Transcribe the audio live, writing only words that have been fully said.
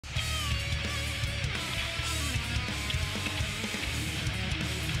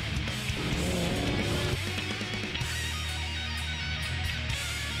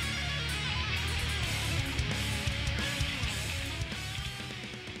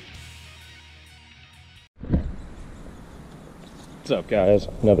What's up, guys?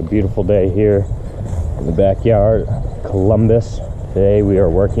 Another beautiful day here in the backyard, Columbus. Today we are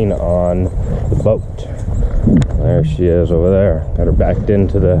working on the boat. There she is over there. Got her backed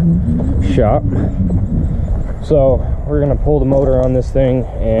into the shop. So we're gonna pull the motor on this thing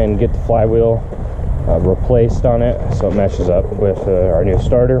and get the flywheel replaced on it so it matches up with our new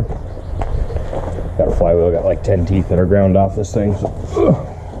starter. Got a flywheel, got like 10 teeth that are ground off this thing. So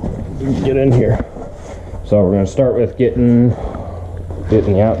get in here. So we're gonna start with getting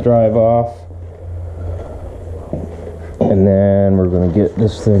the out drive off, and then we're going to get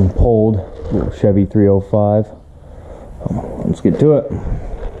this thing pulled. Little Chevy 305. Let's get to it.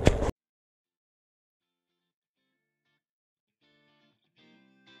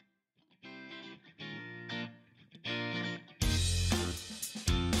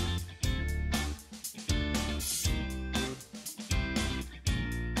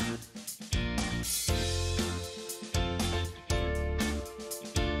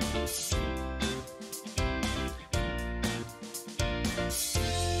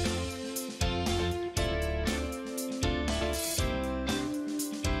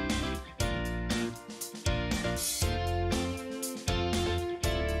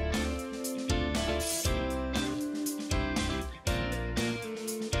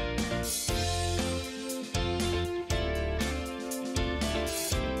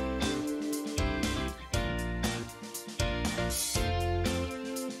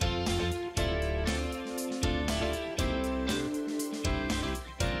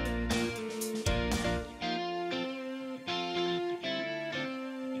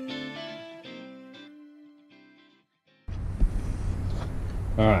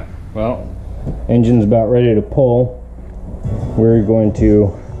 Alright, well, engine's about ready to pull. We're going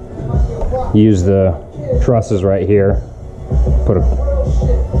to use the trusses right here, put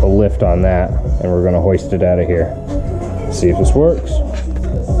a lift on that, and we're going to hoist it out of here. See if this works.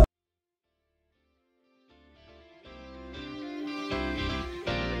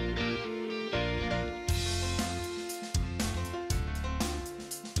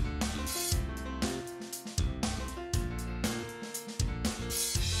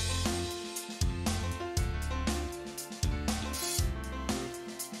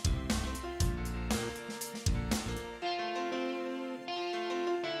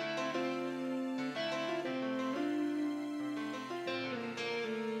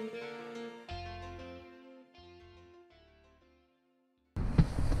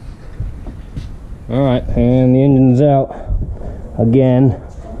 All right, and the engine's out again.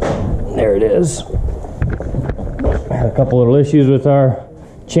 There it is. Had a couple little issues with our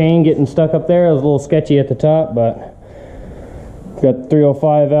chain getting stuck up there. It was a little sketchy at the top, but got the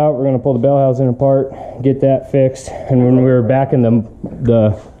 305 out. We're gonna pull the bell housing apart, get that fixed. And when we were backing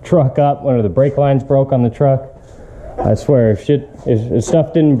the truck up, one of the brake lines broke on the truck. I swear, if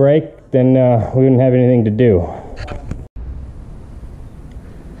stuff didn't break, then we wouldn't have anything to do.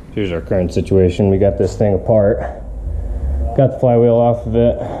 Here's our current situation. We got this thing apart, got the flywheel off of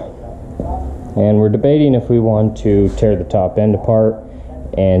it, and we're debating if we want to tear the top end apart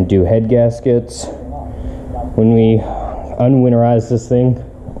and do head gaskets. When we unwinterize this thing,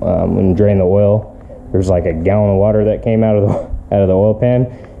 and drain the oil, there's like a gallon of water that came out of the oil pan,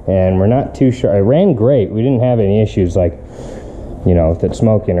 and we're not too sure. It ran great. We didn't have any issues like, you know, with it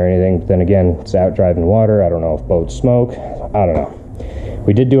smoking or anything. But then again, it's out driving water. I don't know if boats smoke. I don't know.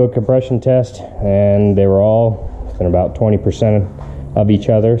 We did do a compression test, and they were all within about 20% of each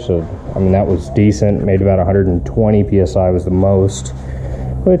other. So, I mean, that was decent. Made about 120 PSI was the most,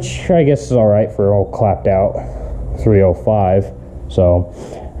 which I guess is all right for an old clapped out 305. So,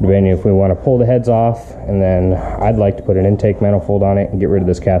 debating if we want to pull the heads off, and then I'd like to put an intake manifold on it and get rid of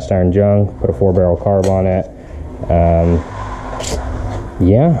this cast iron junk, put a 4-barrel carb on it.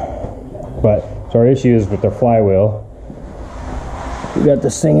 Yeah, but so our issue is with the flywheel. We got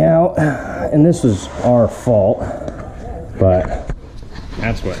this thing out, and this was our fault, but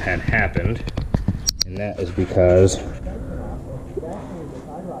that's what had happened, and that is because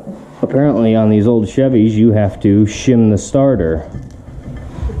apparently on these old Chevys you have to shim the starter.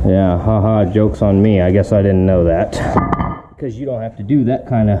 Yeah, haha, joke's on me. I guess I didn't know that, because you don't have to do that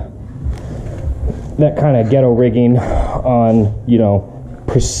kind of ghetto rigging on, you know,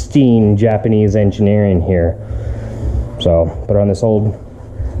 pristine Japanese engineering here. So, but on this old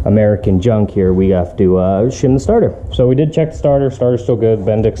American junk here, we have to shim the starter. So we did check the starter. Starter's still good.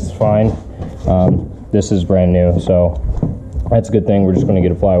 Bendix is fine. This is brand new, so that's a good thing. We're just going to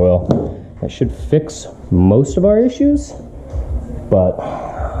get a flywheel. That should fix most of our issues, but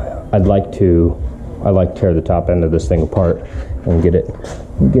I'd like to tear the top end of this thing apart and get it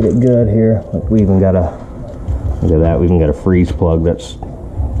good here. Like, we even got a Look at that, we even got a freeze plug that's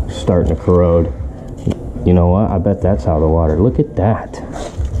starting to corrode. You know what? I bet that's how the water, look at that.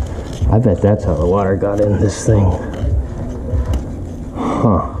 I bet that's how the water got in this thing.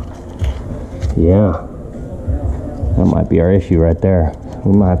 Huh. Yeah. That might be our issue right there.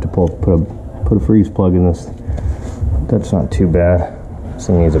 We might have to put a freeze plug in this. That's not too bad. This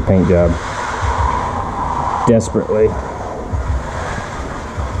thing needs a paint job desperately.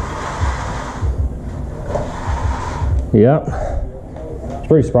 Yep. It's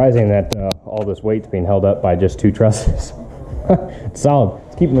pretty surprising that all this weight's being held up by just 2 trusses. It's solid.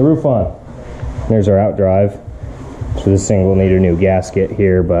 It's keeping the roof on. There's our outdrive. So this thing will need a new gasket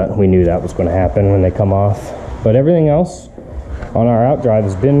here, but we knew that was going to happen when they come off. But everything else on our outdrive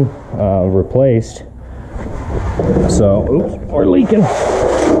has been replaced. So, oops, we're leaking.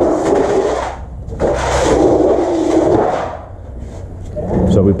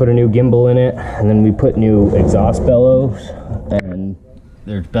 So we put a new gimbal in it, and then we put new exhaust bellows, and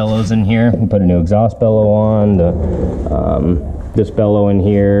there's bellows in here. We put a new exhaust bellow on, this bellow in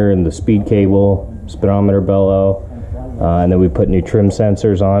here, and the speed cable, speedometer bellow, and then we put new trim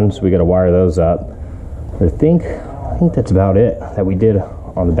sensors on, so we got to wire those up. I think that's about it that we did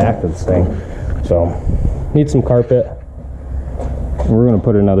on the back of this thing. So need some carpet. We're going to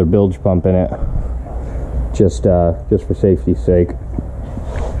put another bilge pump in it, just for safety's sake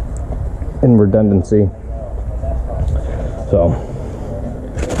and redundancy. So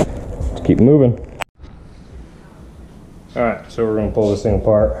let's keep moving. All right, so we're going to pull this thing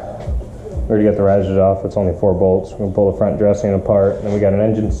apart. We already got the risers off. It's only 4 bolts. We're going to pull the front dressing apart. Then we got an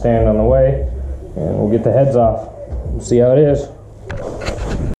engine stand on the way, and we'll get the heads off. We'll see how it is.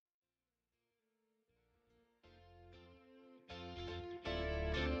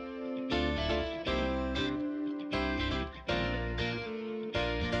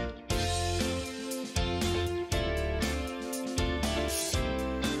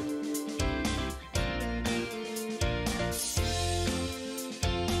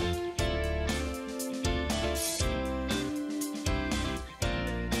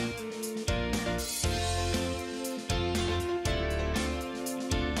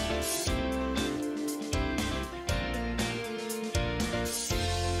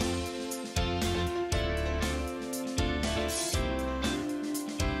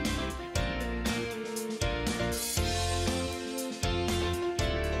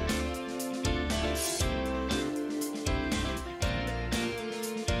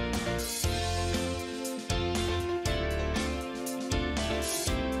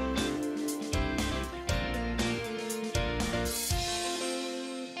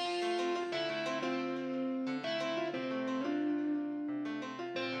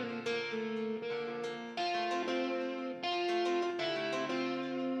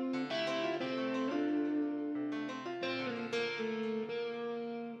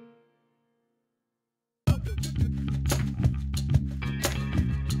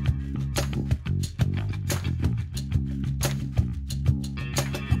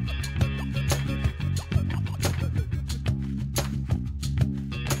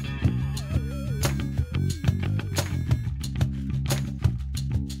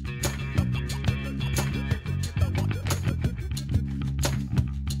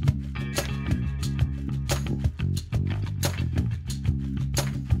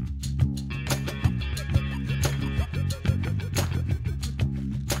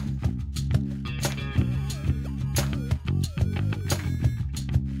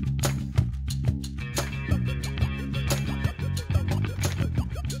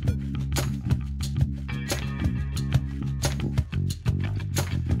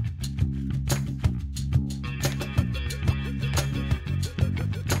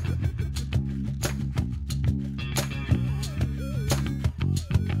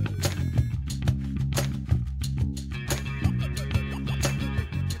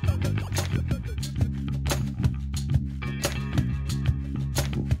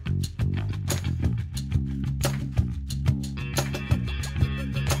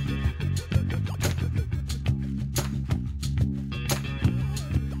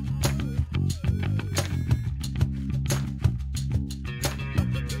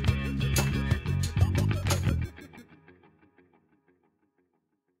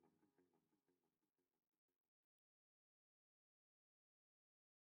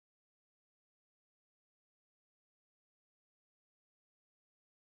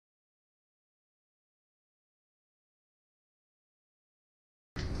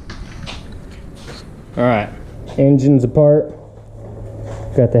 All right, engine's apart.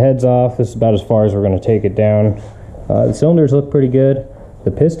 Got the heads off. This is about as far as we're going to take it down. The cylinders look pretty good.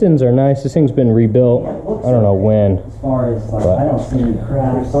 The pistons are nice. This thing's been rebuilt. I don't know when. As far as like, I don't see any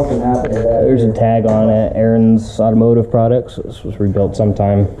cracks. Something happened. There's a tag on it. Aaron's Automotive Products. This was rebuilt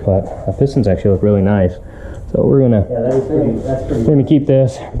sometime, but the pistons actually look really nice. So we're gonna that's pretty. We're gonna keep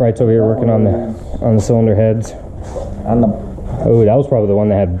this. Bright's over here working on the cylinder heads. Oh, that was probably the one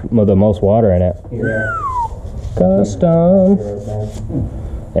that had the most water in it. Yeah. Custom.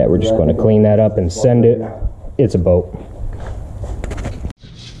 Yeah, we're just gonna clean that up and send it. It's a boat.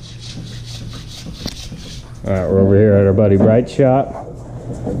 All right, we're over here at our buddy Bright's shop.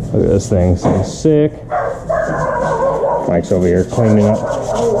 Look at this thing. This thing's sick. Mike's over here cleaning up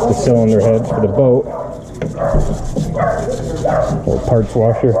the cylinder heads for the boat. Little parts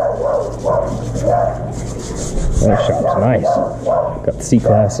washer. That shop's nice. Got the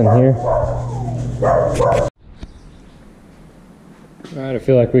C-Class in here. Alright, I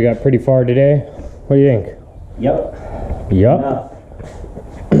feel like we got pretty far today. What do you think? Yep.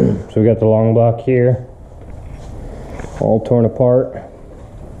 So we got the long block here. All torn apart.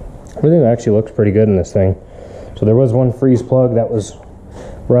 Everything actually looks pretty good in this thing. So there was one freeze plug that was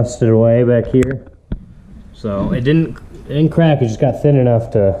rusted away back here. So it didn't crack, it just got thin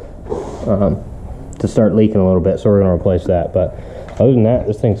enough to start leaking a little bit, so we're gonna replace that. But other than that,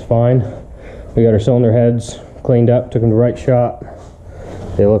 this thing's fine. We got our cylinder heads cleaned up, took them to Bright's shop.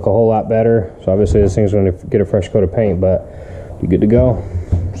 They look a whole lot better. So obviously this thing's gonna get a fresh coat of paint, but be good to go.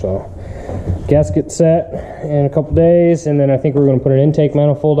 So gasket set in a couple days, and then I think we're gonna put an intake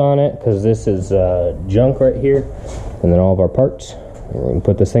manifold on it because this is junk right here, and then all of our parts. We're gonna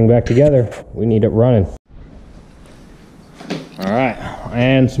put this thing back together. We need it running. All right,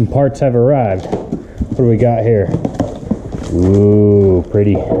 and some parts have arrived. What do we got here? Ooh,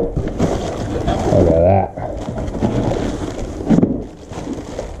 pretty. Look at that.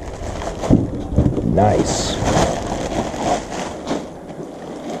 Nice.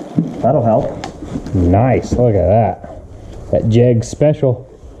 That'll help. Nice, look at that. That Jeg special.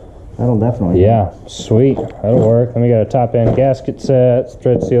 That'll definitely. Yeah, sweet. That'll work. Then we got a top end gasket set,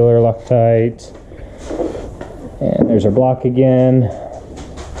 thread sealer, Loctite. And there's our block again.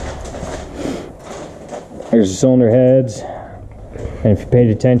 There's the cylinder heads. And if you paid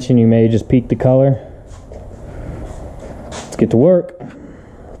attention, you may just peek the color. Let's get to work.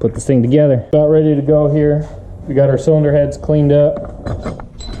 Put this thing together. About ready to go here. We got our cylinder heads cleaned up.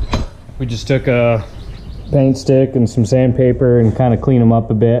 We just took a paint stick and some sandpaper and kind of cleaned them up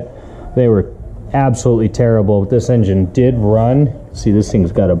a bit. They were absolutely terrible, but this engine did run. See, this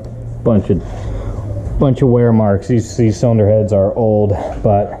thing's got a bunch of wear marks. These cylinder heads are old,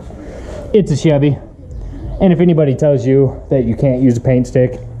 but it's a Chevy. And if anybody tells you that you can't use a paint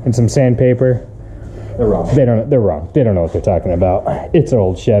stick and some sandpaper, They're wrong. they're wrong. They don't know what they're talking about. It's an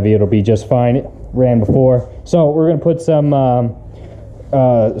old Chevy. It'll be just fine. It ran before. So we're gonna put some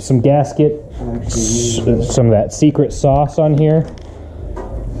gasket, some of that secret sauce on here.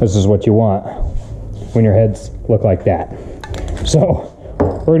 This is what you want when your heads look like that. So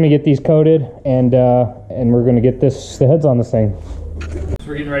we're gonna get these coated, and we're gonna get the heads on this thing. So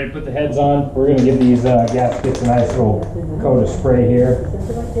we're getting ready to put the heads on. We're gonna give these gaskets a nice little coat of spray here.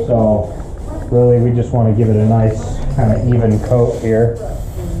 So really, we just want to give it a nice kind of even coat here. See,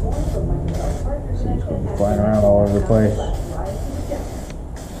 it's going to be flying around all over the place.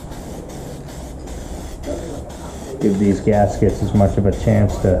 Give these gaskets as much of a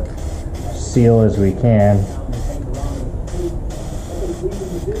chance to seal as we can.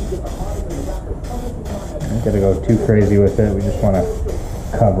 Don't got to go too crazy with it. We just want to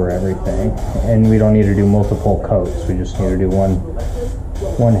cover everything, and we don't need to do multiple coats. We just need to do one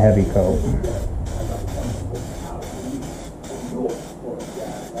heavy coat.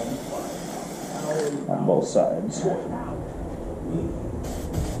 On both sides.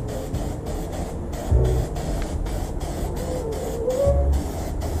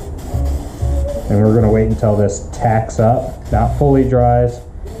 And we're going to wait until this tacks up, not fully dries,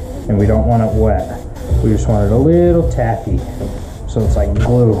 and we don't want it wet. We just want it a little tacky, so it's like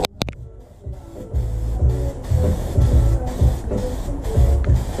glue.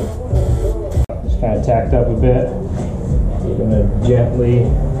 It's kind of tacked up a bit. We're going to gently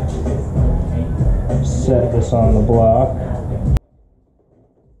set this on the block.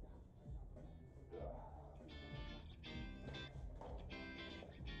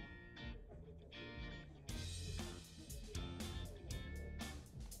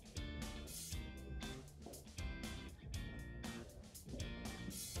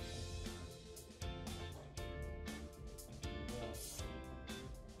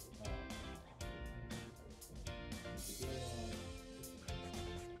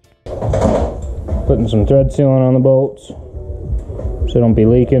 Putting some thread sealant on the bolts. so don't be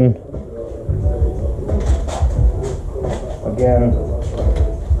leaking. Again,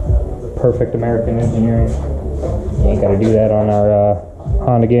 perfect American engineering. You ain't gotta do that on our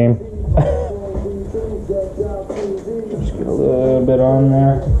Honda game. Just get a little bit on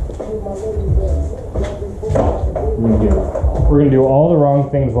there. We're gonna do all the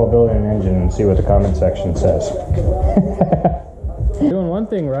wrong things while building an engine and see what the comment section says. Doing one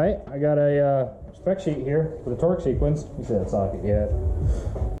thing right. I got a spec sheet here for the torque sequence. You see that socket yet?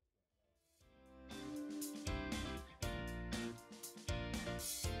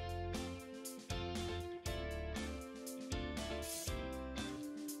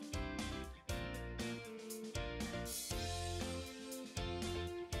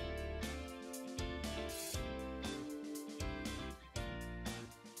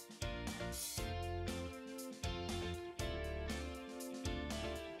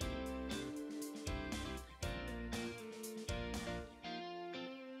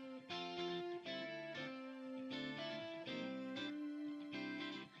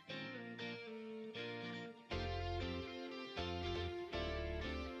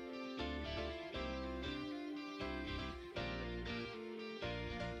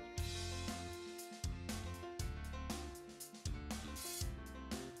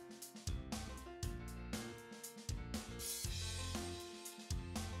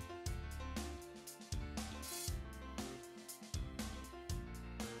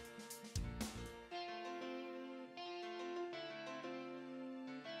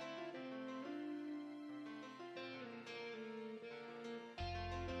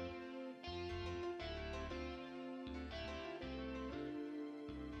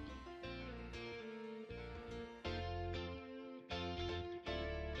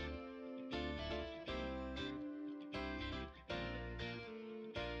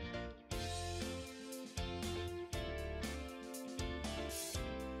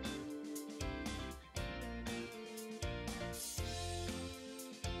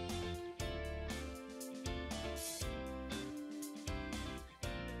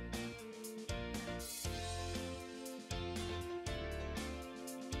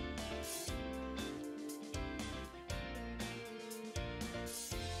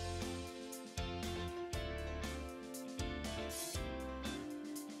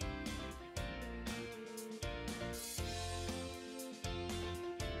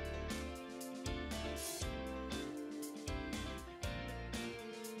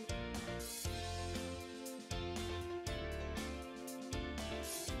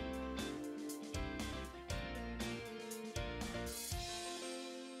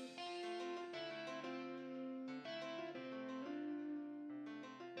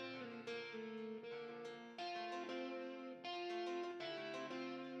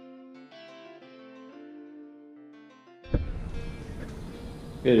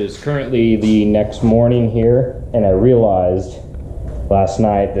 It is currently the next morning here, and I realized last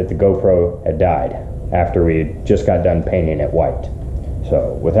night that the GoPro had died after we just got done painting it white.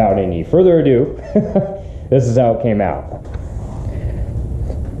 So without any further ado, this is how it came out.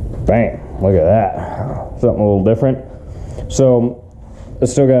 Bang, look at that. Something a little different. So I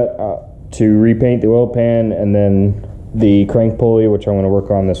still got to repaint the oil pan and then the crank pulley, which I'm going to work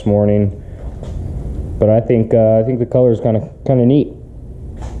on this morning. But I think the color is kind of neat.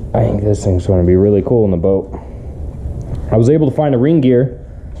 I think this thing's going to be really cool in the boat. I was able to find a ring gear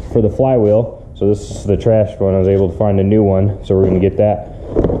for the flywheel. So this is the trash one. I was able to find a new one. So we're going to get that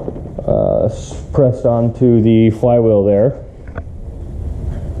pressed onto the flywheel there.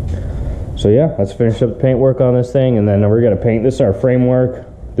 So yeah, let's finish up the paint work on this thing, and then we're going to paint. This is our framework.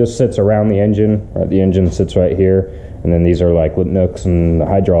 This sits around the engine. Right, the engine sits right here. And then these are like nooks and the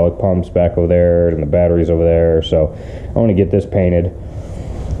hydraulic pumps back over there and the batteries over there. So I want to get this painted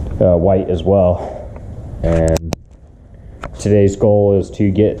white as well, and today's goal is to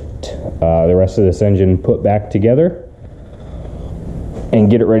get the rest of this engine put back together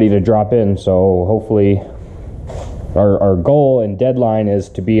and get it ready to drop in. So hopefully our goal and deadline is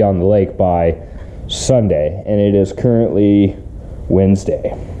to be on the lake by Sunday, and it is currently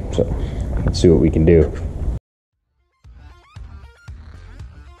Wednesday, so let's see what we can do.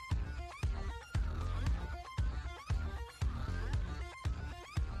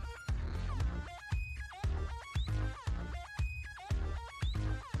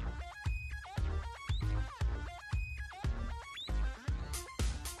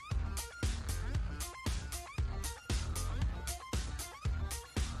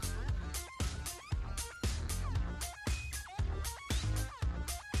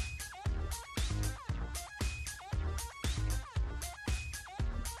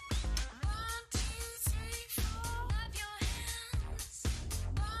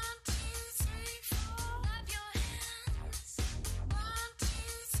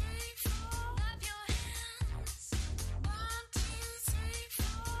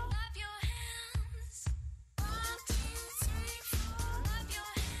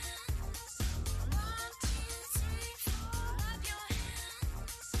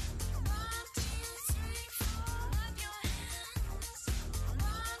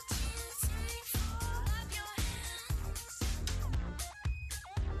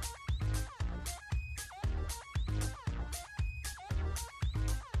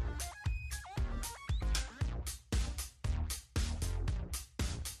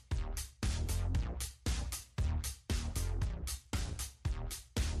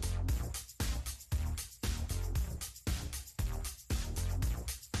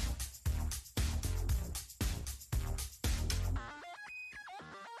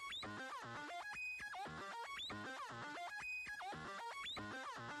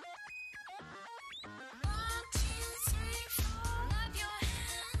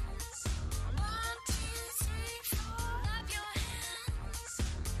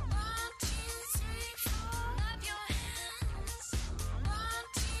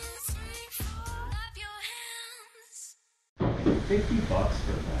 $50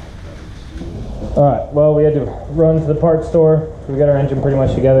 for that. Alright, well, we had to run to the parts store. We got our engine pretty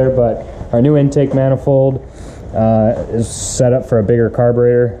much together, but our new intake manifold is set up for a bigger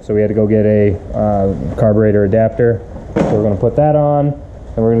carburetor, so we had to go get a carburetor adapter. So we're going to put that on,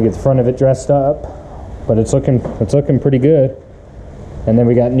 and we're going to get the front of it dressed up, but it's looking pretty good. And then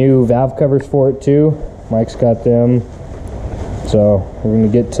we got new valve covers for it too. Mike's got them, so we're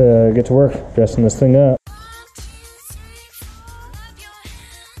going to get to work dressing this thing up.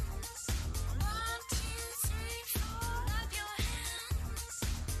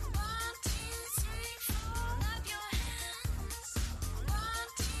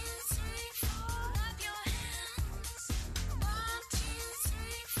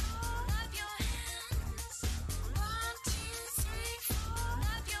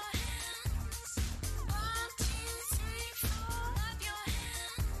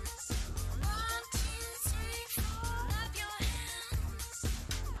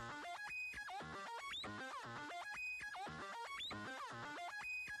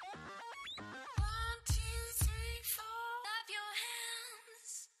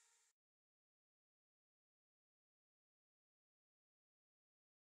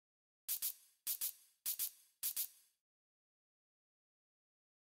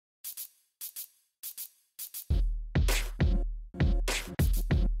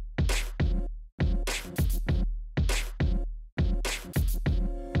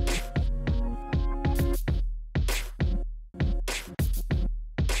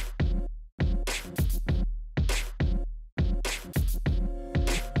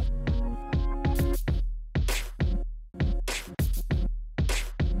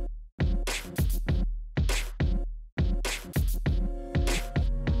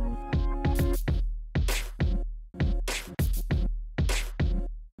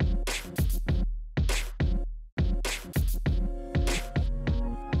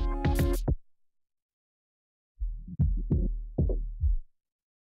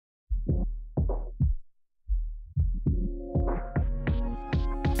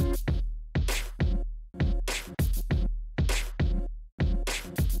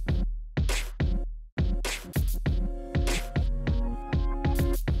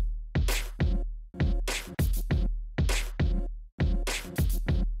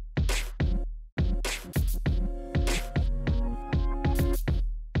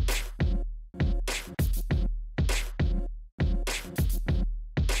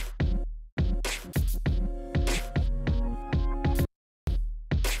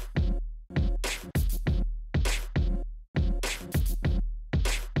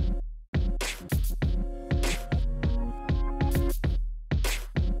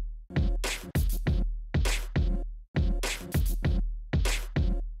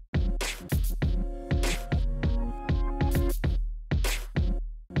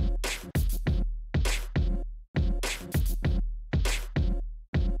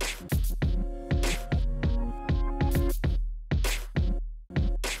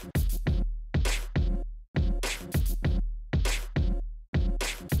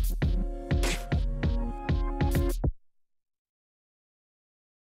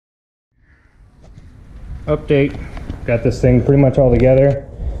 Update, got this thing pretty much all together.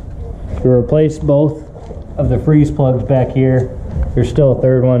 We replaced both of the freeze plugs back here. There's still a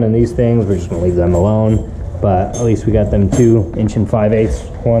third one in these things. We're just gonna leave them alone, but at least we got them 2 inch and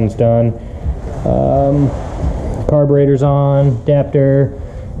 5/8 ones done. Carburetor's on, adapter,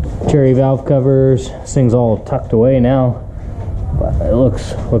 cherry valve covers. This thing's all tucked away now, but it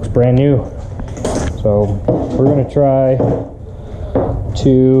looks brand new. So we're gonna try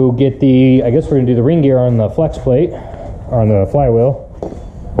to get the, I guess we're gonna do the ring gear on the flex plate, on the flywheel.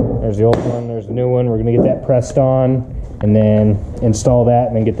 There's the old one, there's the new one. We're gonna get that pressed on and then install that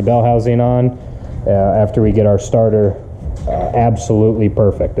and then get the bell housing on after we get our starter absolutely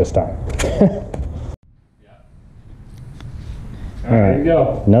perfect this time. All right, here we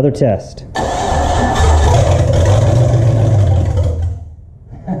go. Another test.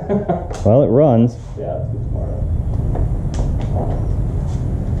 Well, it runs. Yeah, it's good tomorrow.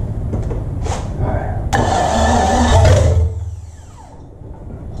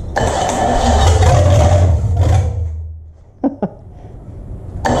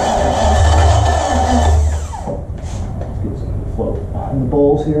 In the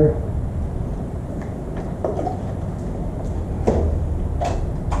bowls here.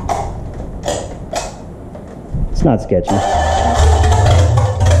 It's not sketchy.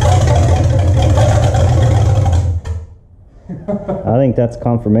 I think that's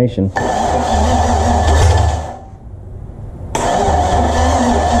confirmation.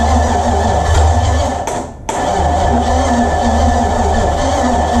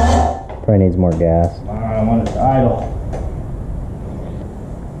 Probably needs more gas. I want it to idle.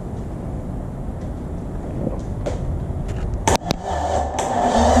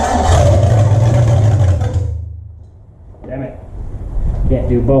 Damn it. Can't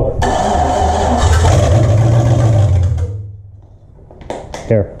do both.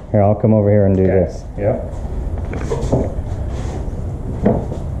 Here, I'll come over here and do this. Yep.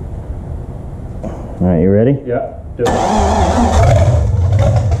 All right, you ready? Yep. Do it.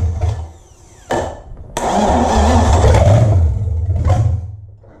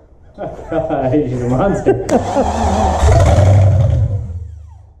 He's a monster.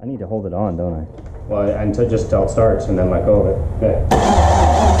 I need to hold it on, don't I? Well, until just till it starts and then let go of it. Okay.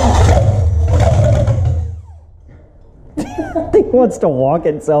 He wants to walk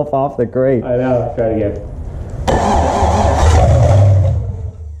itself off the crate. I know. Try it again.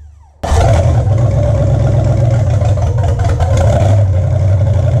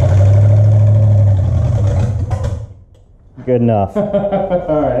 Good enough.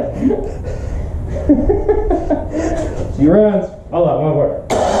 All right. She runs. Hold on, one more.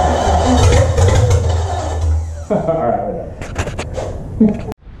 All right, we're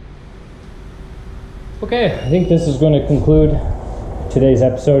done. Okay, I think this is going to conclude today's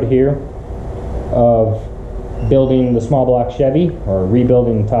episode here of building the small block Chevy, or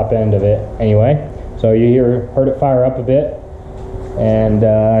rebuilding the top end of it anyway. So you heard it fire up a bit, and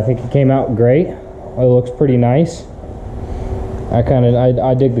I think it came out great. It looks pretty nice.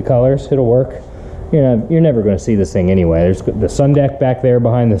 I dig the colors. It'll work. You know, you're never going to see this thing anyway. There's the sun deck back there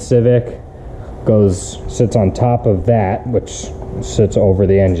behind the Civic. Sits on top of that, which sits over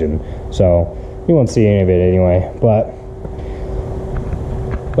the engine. So you won't see any of it anyway. But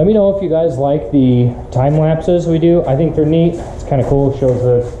let me know if you guys like the time lapses we do. I think they're neat. It's kind of cool. It shows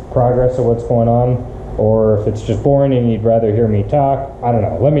the progress of what's going on. Or if it's just boring and you'd rather hear me talk, I don't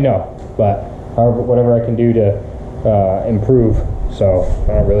know. Let me know. But however, whatever I can do to improve. So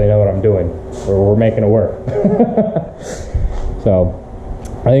I don't really know what I'm doing. We're making it work. So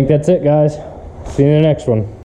I think that's it, guys. See you in the next one.